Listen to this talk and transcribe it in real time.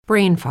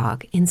brain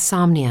fog,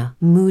 insomnia,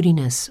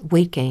 moodiness,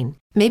 weight gain.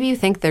 Maybe you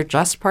think they're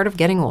just part of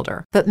getting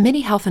older, but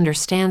MIDI Health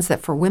understands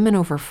that for women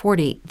over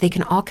 40, they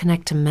can all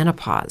connect to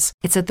menopause.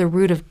 It's at the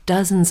root of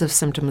dozens of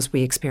symptoms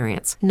we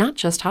experience, not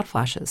just hot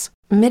flashes.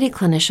 MIDI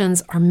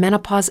clinicians are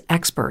menopause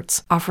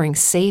experts, offering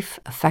safe,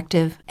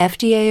 effective,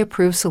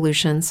 FDA-approved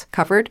solutions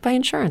covered by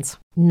insurance.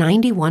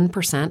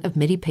 91% of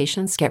MIDI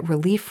patients get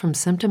relief from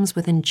symptoms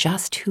within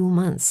just 2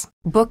 months.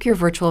 Book your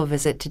virtual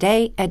visit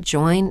today at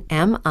joinmidi.com.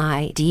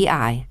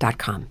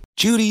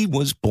 Judy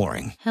was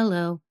boring.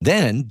 Hello.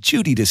 Then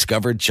Judy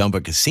discovered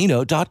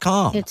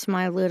ChumbaCasino.com. It's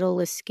my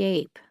little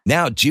escape.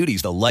 Now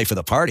Judy's the life of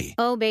the party.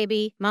 Oh,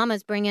 baby,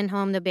 mama's bringing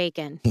home the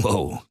bacon.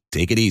 Whoa,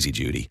 take it easy,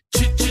 Judy.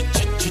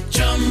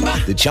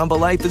 The Chumba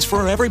life is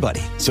for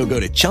everybody. So go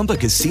to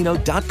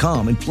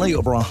ChumbaCasino.com and play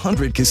over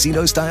 100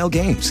 casino-style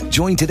games.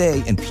 Join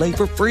today and play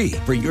for free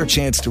for your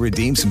chance to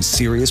redeem some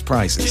serious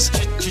prizes.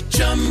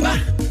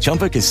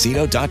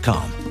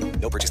 ChumbaCasino.com.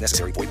 No purchase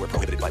necessary. Void where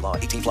prohibited by law.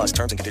 18 plus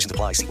terms and conditions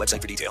apply. See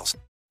website for details.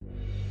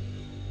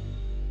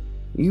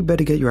 You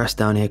better get your ass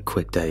down here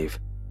quick, Dave.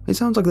 It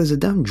sounds like there's a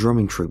damn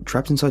drumming troupe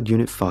trapped inside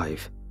Unit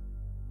 5.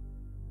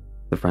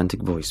 The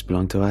frantic voice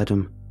belonged to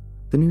Adam,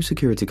 the new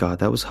security guard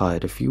that was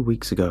hired a few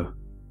weeks ago.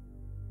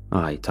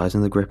 I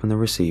tightened the grip on the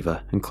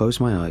receiver and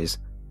closed my eyes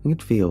and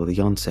could feel the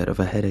onset of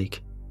a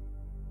headache.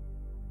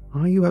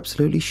 "Are you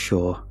absolutely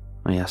sure?"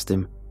 I asked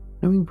him,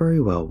 knowing very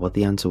well what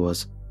the answer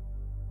was.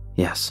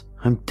 "Yes,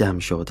 I'm damn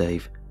sure,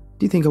 Dave.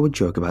 Do you think I would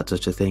joke about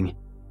such a thing?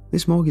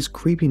 This morgue is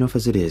creepy enough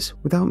as it is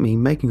without me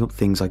making up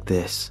things like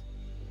this."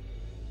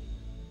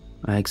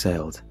 I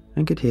exhaled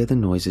and could hear the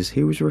noises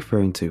he was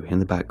referring to in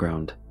the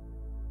background.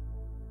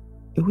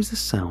 It was the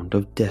sound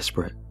of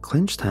desperate,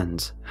 clenched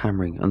hands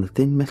hammering on the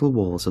thin metal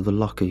walls of the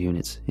locker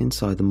units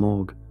inside the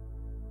morgue.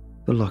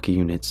 The locker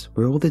units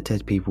where all the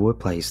dead people were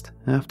placed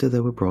after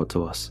they were brought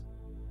to us.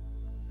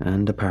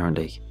 And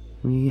apparently,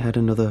 we had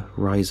another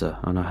riser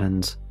on our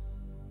hands.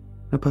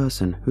 A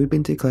person who had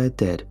been declared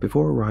dead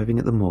before arriving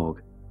at the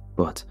morgue,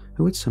 but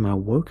who had somehow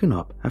woken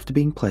up after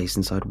being placed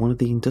inside one of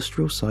the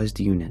industrial-sized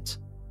units.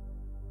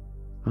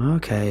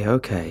 Okay,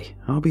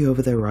 I'll be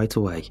over there right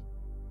away.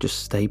 Just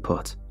stay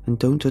put and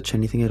don't touch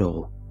anything at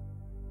all."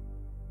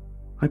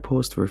 I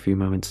paused for a few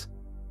moments,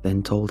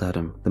 then told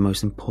Adam the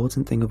most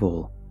important thing of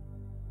all.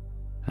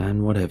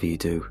 "And whatever you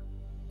do,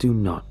 do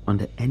not,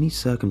 under any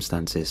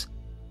circumstances,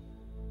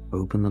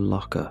 open the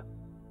locker."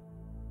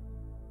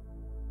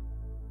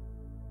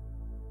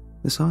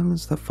 The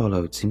silence that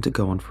followed seemed to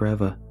go on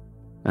forever,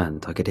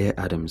 and I could hear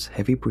Adam's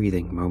heavy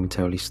breathing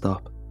momentarily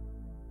stop.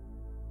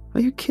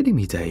 "Are you kidding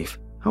me, Dave?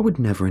 I would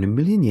never in a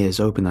million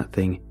years open that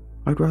thing.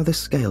 I'd rather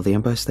scale the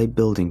Empire State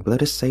Building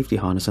without a safety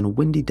harness on a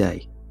windy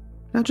day.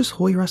 Now just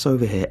haul your ass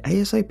over here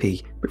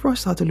ASAP before I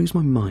start to lose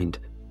my mind,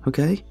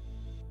 okay?"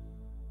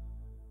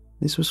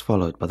 This was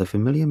followed by the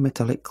familiar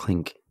metallic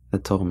clink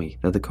that told me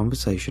that the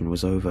conversation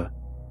was over.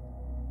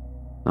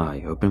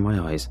 I opened my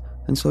eyes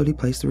and slowly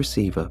placed the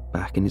receiver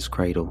back in its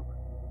cradle.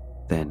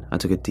 Then I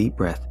took a deep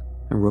breath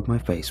and rubbed my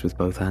face with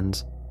both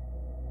hands.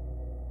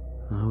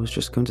 I was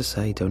just going to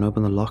say don't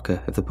open the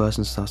locker if the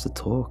person starts to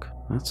talk,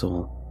 that's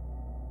all.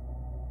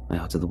 I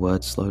uttered the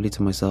words slowly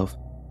to myself,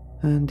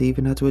 and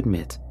even had to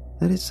admit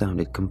that it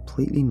sounded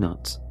completely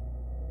nuts.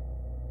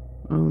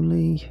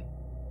 Only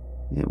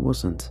it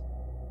wasn't.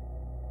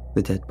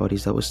 The dead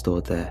bodies that were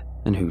stored there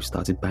and who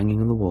started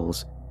banging on the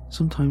walls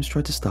sometimes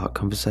tried to start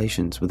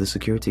conversations with the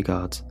security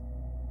guards.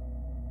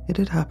 It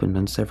had happened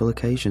on several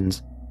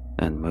occasions,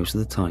 and most of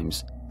the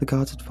times the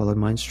guards had followed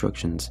my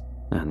instructions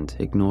and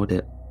ignored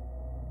it.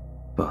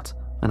 But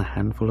on a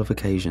handful of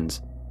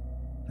occasions,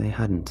 they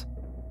hadn't.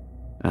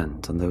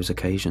 And on those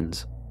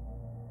occasions,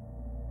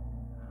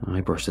 I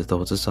brushed the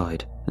thoughts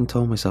aside and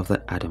told myself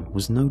that Adam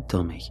was no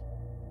dummy.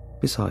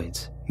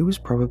 Besides, he was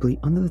probably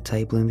under the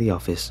table in the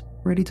office,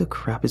 ready to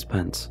crap his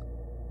pants.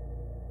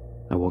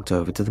 I walked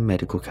over to the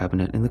medical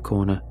cabinet in the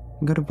corner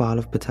and got a vial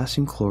of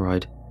potassium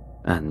chloride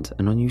and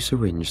an unused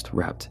syringe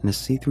wrapped in a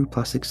see-through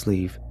plastic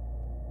sleeve.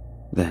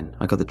 Then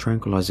I got the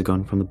tranquilizer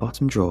gun from the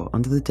bottom drawer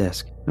under the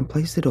desk and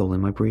placed it all in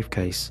my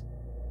briefcase.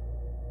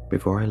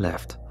 Before I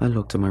left, I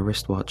looked at my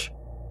wristwatch.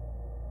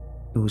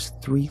 It was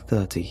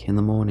 3:30 in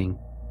the morning.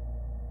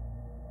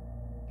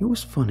 It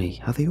was funny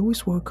how they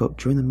always woke up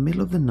during the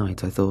middle of the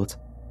night, I thought,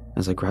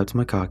 as I grabbed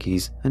my car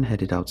keys and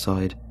headed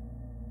outside.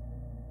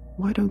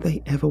 Why don't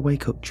they ever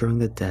wake up during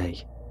the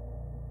day?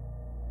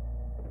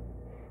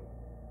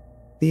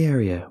 The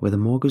area where the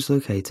morgue was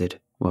located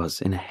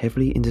was in a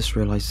heavily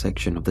industrialized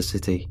section of the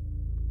city,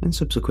 and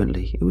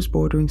subsequently it was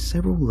bordering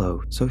several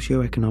low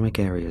socio-economic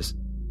areas.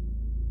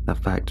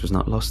 That fact was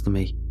not lost to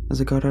me as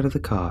I got out of the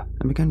car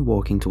and began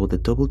walking toward the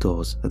double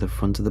doors at the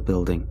front of the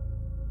building.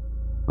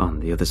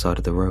 On the other side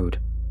of the road,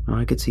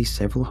 I could see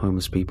several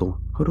homeless people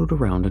huddled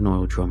around an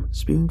oil drum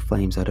spewing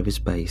flames out of its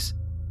base,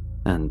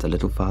 and a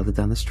little farther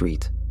down the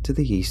street, to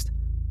the east,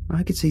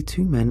 I could see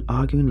two men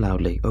arguing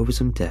loudly over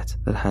some debt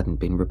that hadn't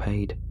been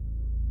repaid.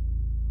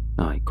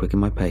 I quickened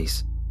my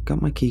pace,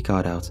 got my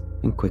keycard out,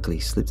 and quickly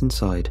slipped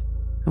inside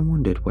and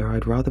wondered where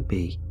I'd rather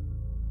be,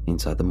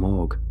 inside the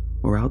morgue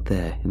or out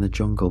there in the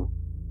jungle.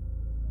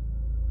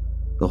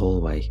 The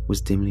hallway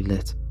was dimly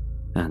lit,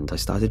 and I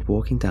started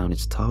walking down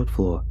its tiled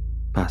floor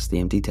past the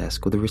empty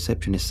desk where the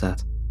receptionist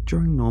sat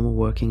during normal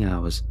working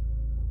hours,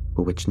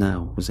 but which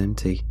now was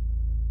empty.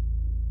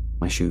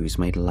 My shoes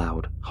made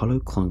loud, hollow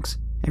clunks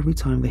every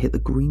time they hit the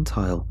green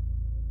tile,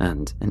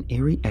 and an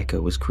eerie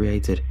echo was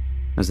created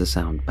as the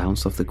sound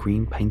bounced off the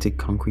green-painted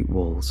concrete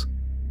walls.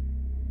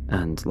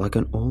 And like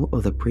on all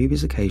other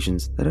previous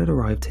occasions that had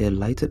arrived here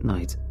late at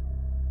night,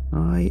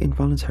 I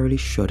involuntarily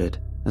shuddered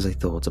as I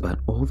thought about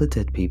all the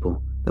dead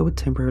people that were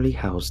temporarily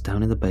housed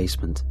down in the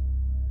basement.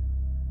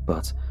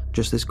 But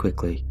just as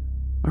quickly,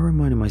 I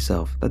reminded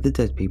myself that the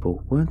dead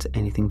people weren't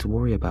anything to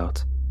worry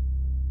about.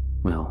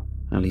 Well,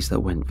 at least that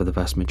went for the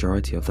vast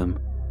majority of them.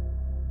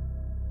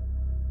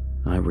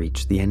 I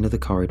reached the end of the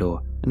corridor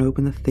and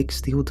opened the thick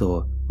steel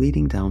door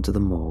leading down to the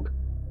morgue,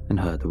 and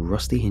heard the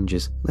rusty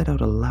hinges let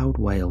out a loud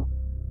wail.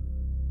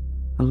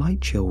 A light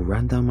chill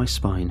ran down my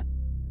spine,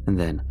 and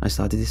then I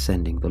started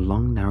descending the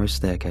long, narrow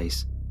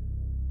staircase.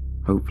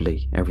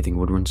 Hopefully everything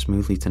would run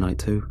smoothly tonight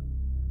too,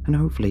 and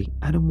hopefully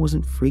Adam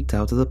wasn't freaked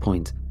out to the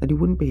point that he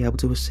wouldn't be able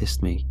to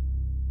assist me.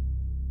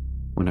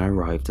 When I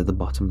arrived at the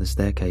bottom of the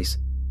staircase,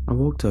 I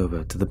walked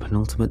over to the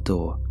penultimate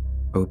door,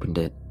 opened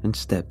it, and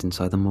stepped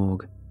inside the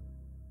morgue.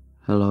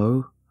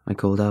 "Hello?" I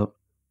called out.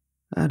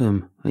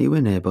 "Adam, are you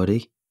in here,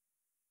 buddy?"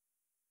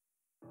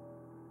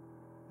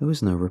 There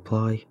was no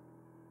reply,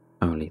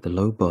 only the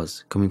low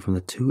buzz coming from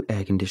the 2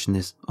 air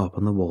conditioners up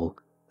on the wall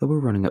that were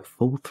running at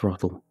full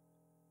throttle.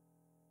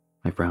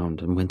 I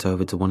frowned and went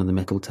over to one of the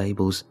metal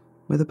tables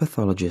where the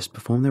pathologists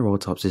performed their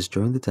autopsies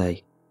during the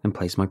day and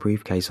placed my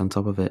briefcase on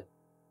top of it.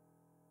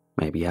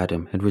 Maybe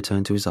Adam had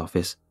returned to his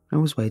office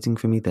and was waiting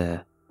for me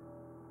there.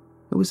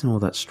 It wasn't all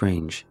that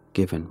strange,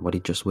 given what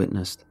he'd just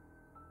witnessed.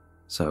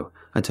 So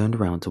I turned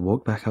around to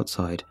walk back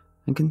outside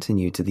and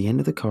continued to the end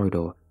of the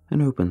corridor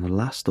and opened the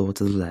last door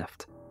to the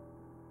left.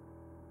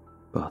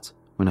 But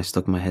when I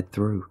stuck my head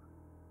through,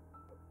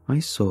 I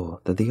saw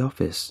that the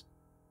office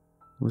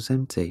was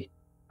empty.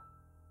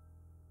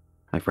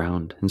 I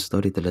frowned and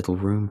studied the little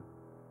room.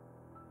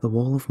 The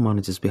wall of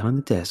monitors behind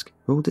the desk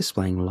were all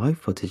displaying live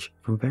footage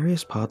from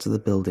various parts of the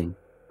building,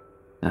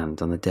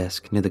 and on the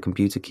desk near the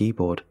computer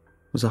keyboard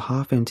was a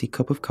half-empty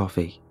cup of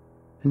coffee,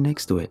 and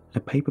next to it a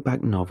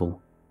paperback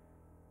novel.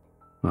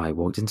 I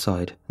walked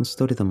inside and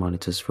studied the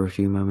monitors for a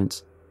few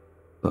moments,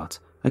 but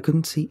I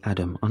couldn't see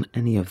Adam on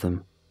any of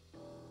them.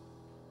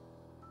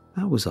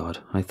 That was odd,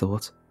 I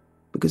thought,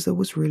 because there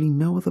was really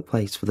no other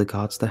place for the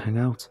guards to hang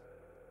out.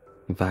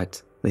 In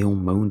fact, they all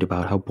moaned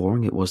about how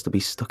boring it was to be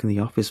stuck in the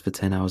office for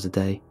 10 hours a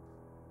day.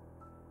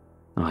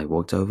 I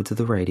walked over to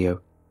the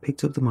radio,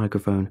 picked up the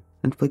microphone,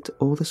 and flicked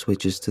all the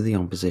switches to the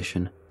on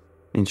position,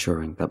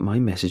 ensuring that my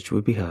message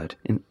would be heard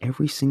in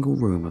every single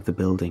room of the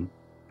building.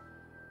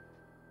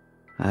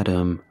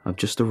 "Adam, I've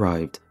just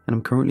arrived, and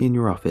I'm currently in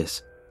your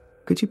office.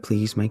 Could you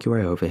please make your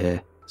way over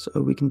here,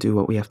 so we can do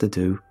what we have to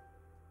do?"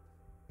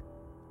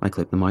 I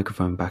clipped the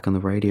microphone back on the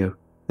radio,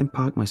 then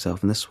parked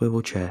myself in the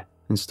swivel chair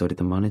and studied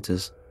the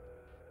monitors.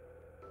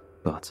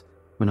 But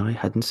when I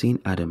hadn't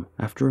seen Adam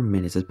after a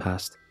minute had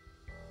passed,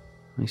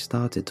 I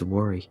started to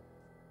worry.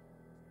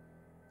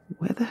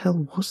 Where the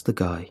hell was the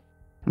guy,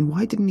 and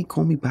why didn't he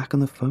call me back on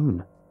the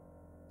phone?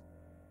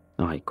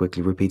 I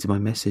quickly repeated my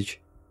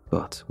message,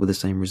 but with the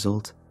same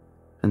result,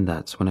 and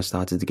that's when I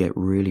started to get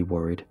really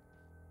worried,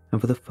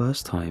 and for the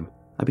first time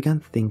I began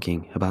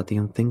thinking about the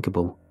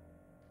unthinkable.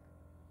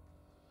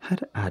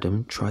 Had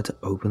Adam tried to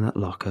open that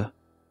locker?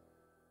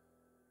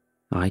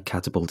 I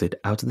catapulted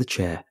out of the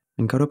chair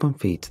and got up on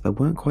feet that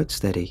weren't quite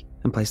steady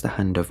and placed a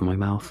hand over my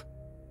mouth.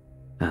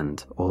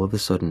 And all of a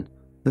sudden,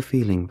 the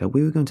feeling that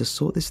we were going to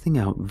sort this thing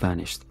out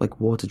vanished like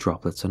water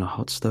droplets on a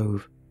hot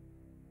stove.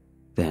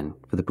 Then,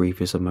 for the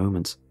briefest of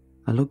moments,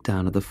 I looked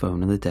down at the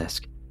phone on the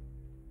desk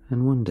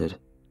and wondered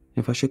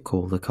if I should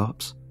call the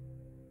cops.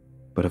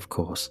 But of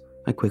course,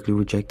 I quickly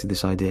rejected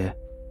this idea,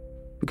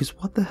 because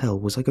what the hell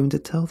was I going to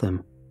tell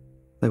them?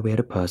 That we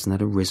had a person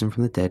that had risen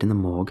from the dead in the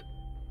morgue,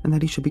 and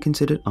that he should be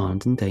considered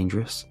armed and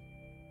dangerous?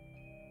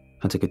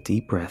 I took a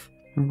deep breath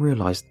and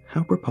realized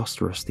how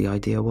preposterous the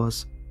idea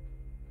was.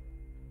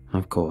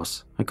 Of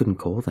course, I couldn't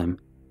call them.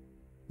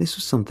 This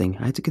was something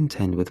I had to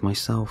contend with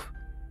myself.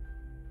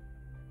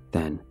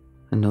 Then,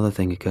 another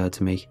thing occurred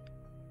to me.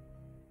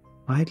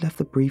 I had left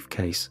the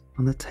briefcase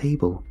on the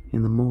table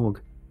in the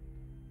morgue.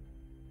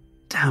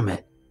 Damn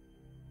it!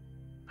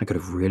 I could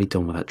have really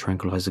done with that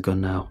tranquilizer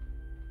gun now.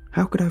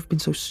 How could I have been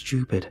so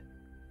stupid?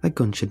 That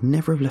gun should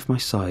never have left my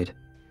side.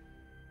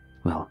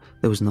 Well,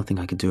 there was nothing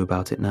I could do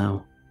about it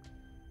now.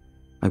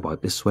 I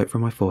wiped the sweat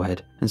from my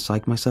forehead and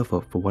psyched myself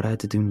up for what I had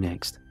to do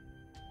next.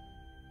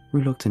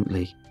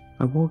 Reluctantly,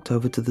 I walked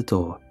over to the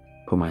door,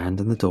 put my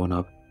hand on the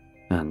doorknob,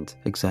 and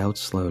exhaled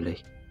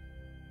slowly.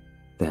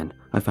 Then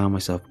I found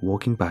myself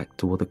walking back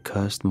toward the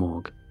cursed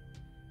morgue.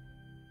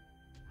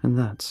 And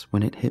that's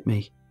when it hit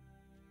me.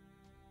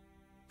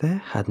 There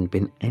hadn't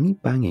been any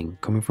banging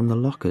coming from the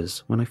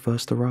lockers when I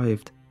first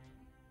arrived.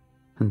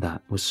 And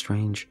that was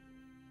strange,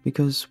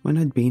 because when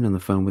I'd been on the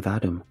phone with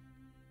Adam,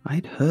 I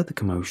had heard the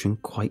commotion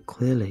quite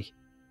clearly.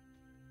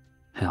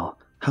 Hell,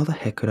 how the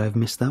heck could I have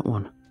missed that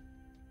one?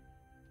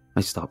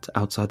 I stopped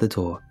outside the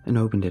door and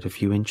opened it a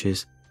few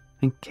inches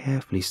and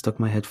carefully stuck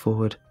my head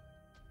forward,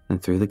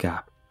 and through the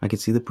gap I could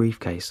see the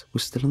briefcase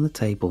was still on the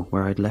table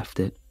where I'd left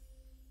it.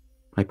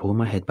 I pulled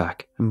my head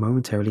back and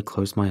momentarily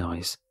closed my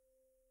eyes.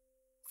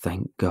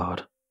 Thank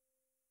God.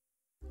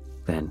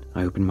 Then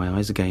I opened my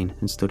eyes again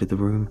and studied the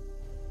room.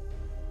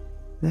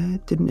 There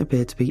didn't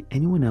appear to be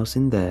anyone else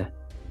in there,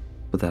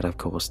 but that of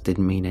course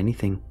didn't mean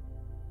anything.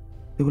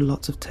 There were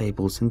lots of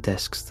tables and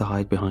desks to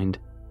hide behind,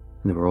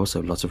 and there were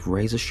also lots of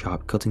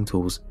razor-sharp cutting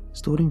tools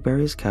stored in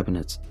various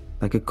cabinets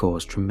that could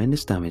cause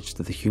tremendous damage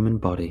to the human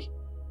body.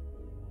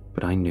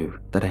 But I knew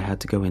that I had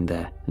to go in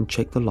there and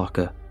check the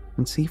locker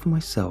and see for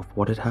myself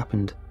what had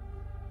happened,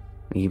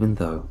 even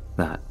though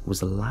that was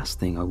the last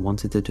thing I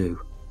wanted to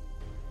do.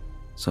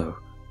 So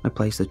I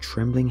placed a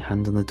trembling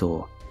hand on the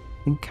door,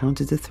 then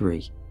counted to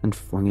 3 and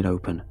flung it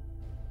open.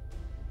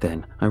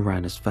 Then I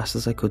ran as fast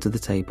as I could to the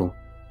table,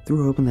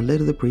 threw open the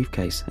lid of the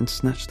briefcase and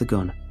snatched the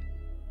gun.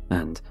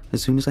 And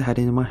as soon as I had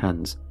it in my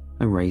hands,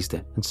 I raised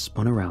it and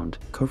spun around,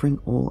 covering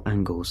all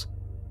angles.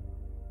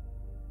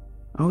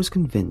 I was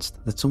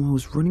convinced that someone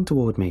was running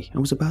toward me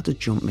and was about to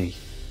jump me,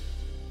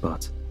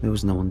 but there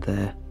was no one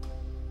there.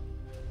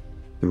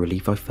 The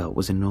relief I felt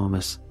was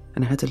enormous,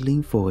 and I had to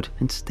lean forward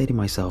and steady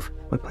myself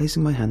by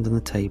placing my hand on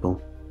the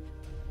table.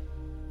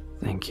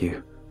 "Thank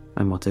you,"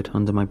 I muttered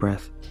under my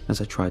breath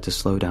as I tried to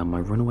slow down my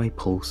runaway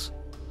pulse.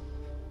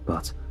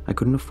 But I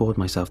couldn't afford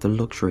myself the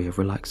luxury of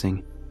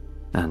relaxing,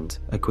 and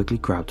I quickly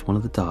grabbed one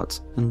of the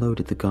darts and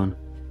loaded the gun.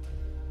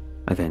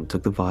 I then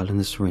took the vial and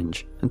the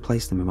syringe and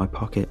placed them in my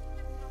pocket.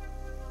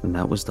 When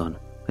that was done,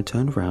 I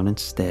turned around and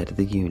stared at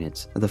the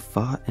units at the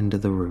far end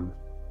of the room.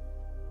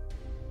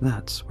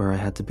 That's where I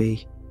had to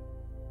be,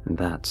 and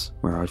that's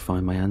where I'd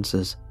find my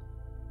answers.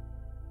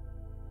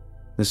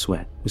 The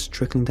sweat was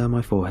trickling down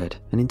my forehead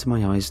and into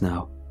my eyes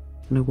now,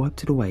 and I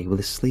wiped it away with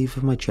the sleeve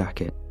of my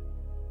jacket.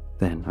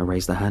 Then I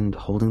raised the hand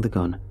holding the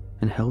gun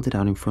and held it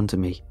out in front of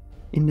me,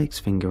 index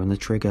finger on the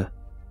trigger.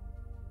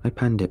 I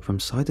panned it from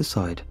side to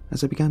side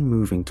as I began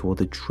moving toward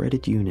the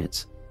dreaded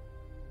units.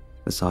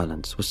 The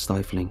silence was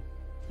stifling,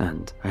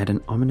 and I had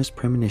an ominous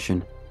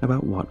premonition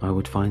about what I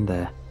would find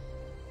there.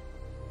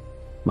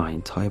 My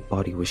entire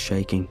body was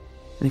shaking,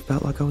 and it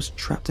felt like I was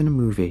trapped in a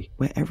movie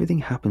where everything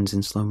happens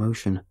in slow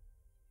motion.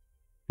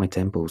 My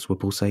temples were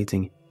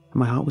pulsating, and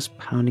my heart was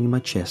pounding in my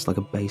chest like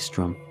a bass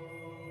drum,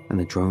 and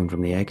the drone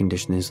from the air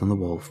conditioners on the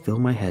wall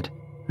filled my head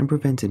and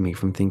prevented me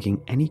from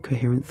thinking any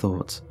coherent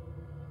thoughts.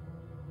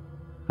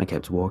 I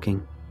kept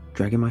walking,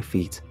 dragging my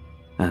feet,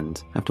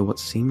 and after what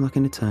seemed like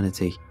an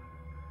eternity,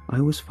 I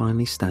was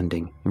finally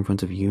standing in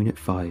front of Unit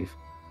 5.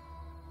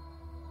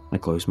 I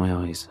closed my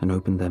eyes and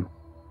opened them,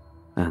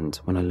 and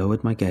when I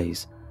lowered my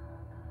gaze,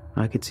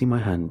 I could see my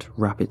hand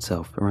wrap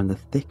itself around the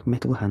thick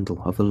metal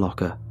handle of the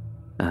locker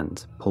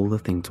and pull the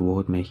thing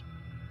toward me.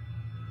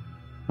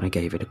 I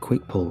gave it a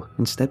quick pull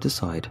and stepped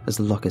aside as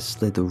the locker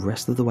slid the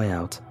rest of the way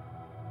out.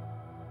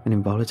 An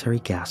involuntary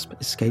gasp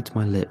escaped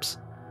my lips,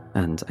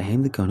 and I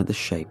aimed the gun at the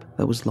shape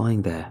that was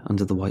lying there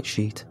under the white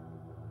sheet.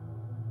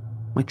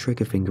 My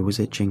trigger finger was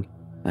itching,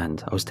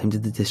 and I was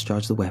tempted to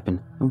discharge the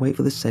weapon and wait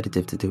for the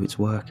sedative to do its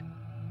work,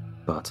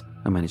 but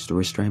I managed to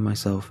restrain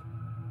myself.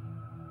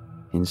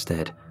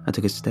 Instead, I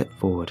took a step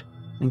forward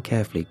and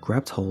carefully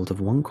grabbed hold of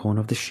one corner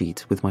of the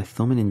sheet with my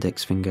thumb and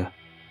index finger.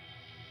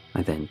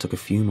 I then took a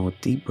few more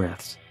deep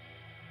breaths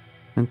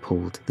and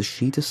pulled the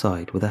sheet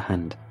aside with a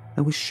hand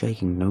that was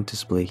shaking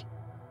noticeably.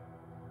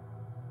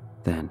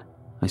 Then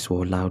I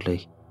swore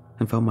loudly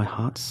and felt my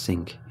heart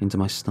sink into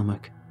my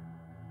stomach.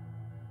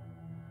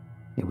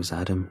 It was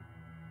Adam.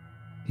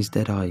 His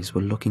dead eyes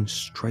were looking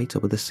straight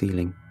up at the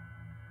ceiling.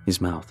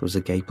 His mouth was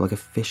agape like a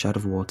fish out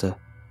of water,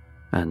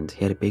 and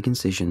he had a big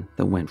incision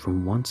that went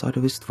from one side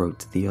of his throat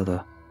to the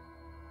other.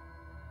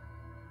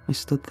 I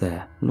stood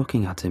there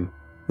looking at him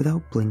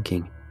without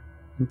blinking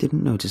and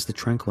didn't notice the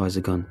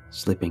tranquilizer gun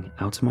slipping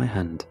out of my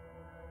hand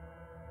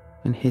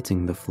and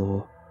hitting the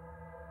floor.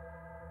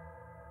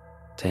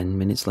 10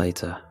 minutes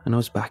later, and I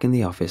was back in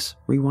the office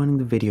rewinding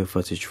the video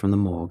footage from the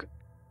morgue,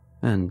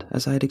 and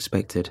as I had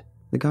expected,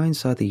 the guy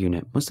inside the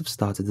unit must have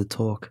started to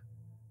talk.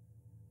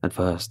 At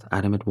first,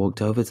 Adam had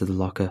walked over to the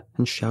locker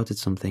and shouted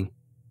something.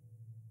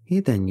 He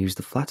had then used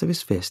the flat of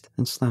his fist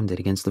and slammed it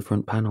against the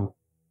front panel.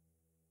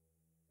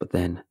 But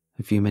then,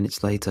 a few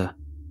minutes later,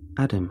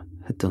 Adam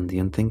had done the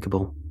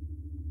unthinkable.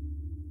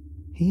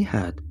 He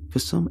had, for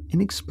some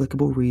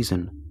inexplicable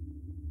reason,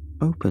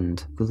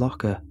 opened the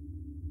locker,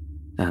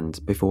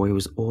 and before he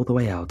was all the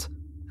way out,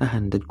 a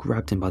hand had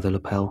grabbed him by the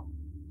lapel,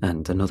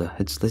 and another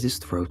had slit his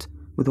throat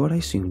with what I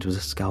assumed was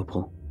a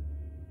scalpel.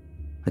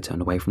 I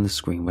turned away from the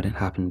screen when it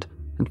happened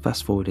and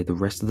fast-forwarded the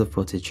rest of the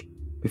footage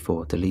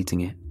before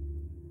deleting it.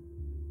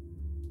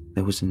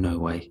 There was no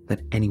way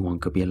that anyone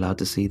could be allowed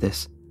to see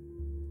this.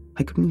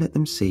 I couldn't let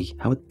them see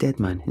how a dead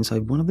man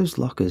inside one of those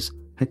lockers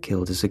had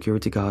killed a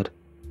security guard,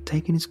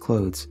 taken his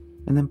clothes,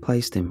 and then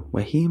placed him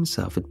where he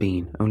himself had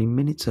been only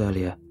minutes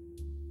earlier.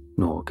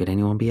 Nor could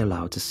anyone be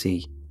allowed to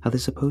see how the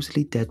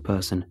supposedly dead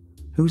person,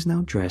 who was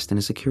now dressed in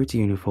a security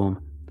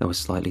uniform that was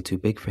slightly too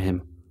big for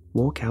him,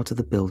 walk out of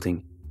the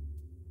building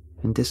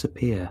and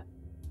disappear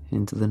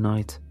into the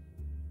night.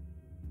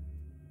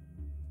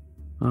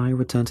 I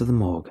returned to the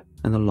morgue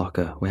and the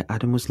locker where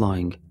Adam was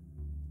lying.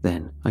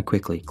 Then I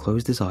quickly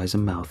closed his eyes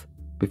and mouth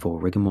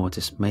before rigor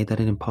mortis made that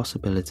an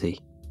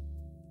impossibility.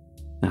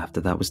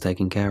 After that was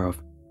taken care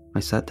of, I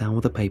sat down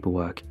with the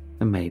paperwork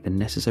and made the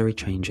necessary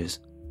changes.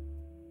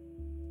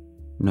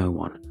 No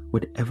one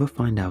would ever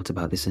find out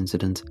about this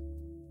incident,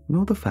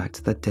 nor the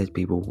fact that dead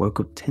people woke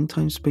up 10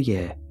 times per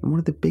year in one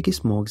of the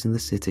biggest morgues in the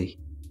city.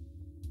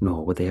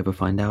 Nor would they ever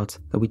find out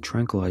that we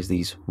tranquilized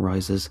these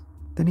risers,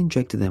 then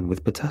injected them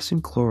with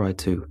potassium chloride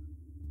to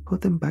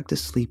put them back to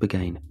sleep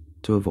again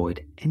to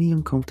avoid any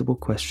uncomfortable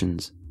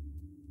questions.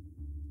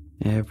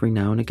 Every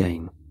now and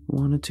again,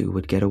 one or two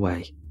would get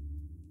away.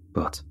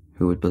 But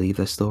who would believe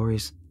their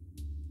stories?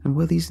 And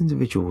were these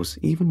individuals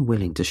even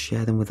willing to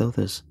share them with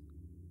others?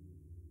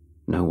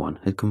 No one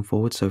had come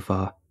forward so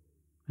far,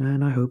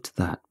 and I hoped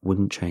that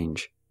wouldn't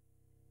change.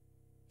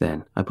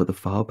 Then I put the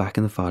file back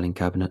in the filing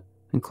cabinet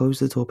and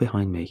closed the door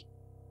behind me.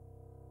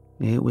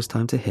 It was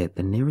time to hit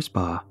the nearest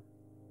bar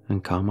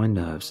and calm my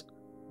nerves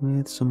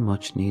with some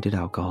much needed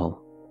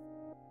alcohol.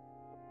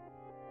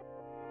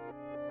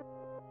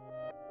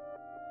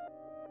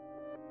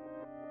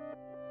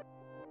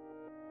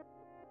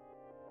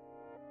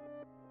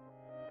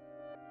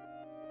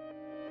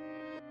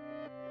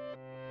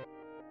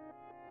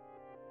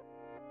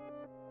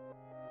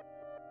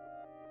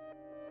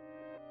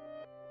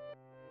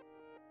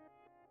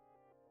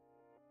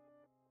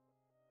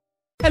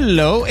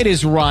 Hello, it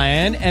is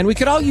Ryan, and we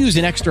could all use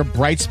an extra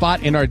bright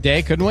spot in our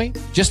day, couldn't we?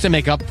 Just to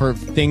make up for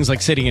things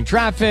like sitting in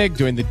traffic,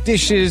 doing the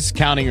dishes,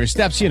 counting your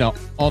steps, you know,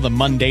 all the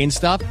mundane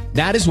stuff.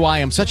 That is why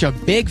I'm such a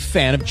big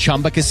fan of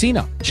Chumba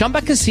Casino.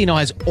 Chumba Casino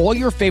has all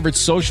your favorite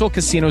social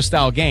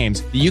casino-style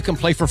games that you can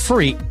play for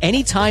free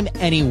anytime,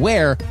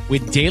 anywhere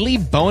with daily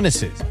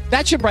bonuses.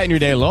 That should brighten your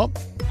day a little.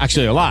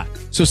 Actually, a lot.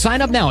 So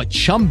sign up now at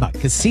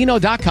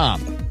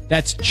ChumbaCasino.com.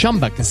 That's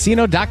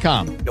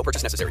ChumbaCasino.com. No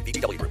purchase necessary.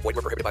 VGW Group. Void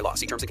where prohibited by law.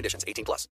 See terms and conditions. 18+.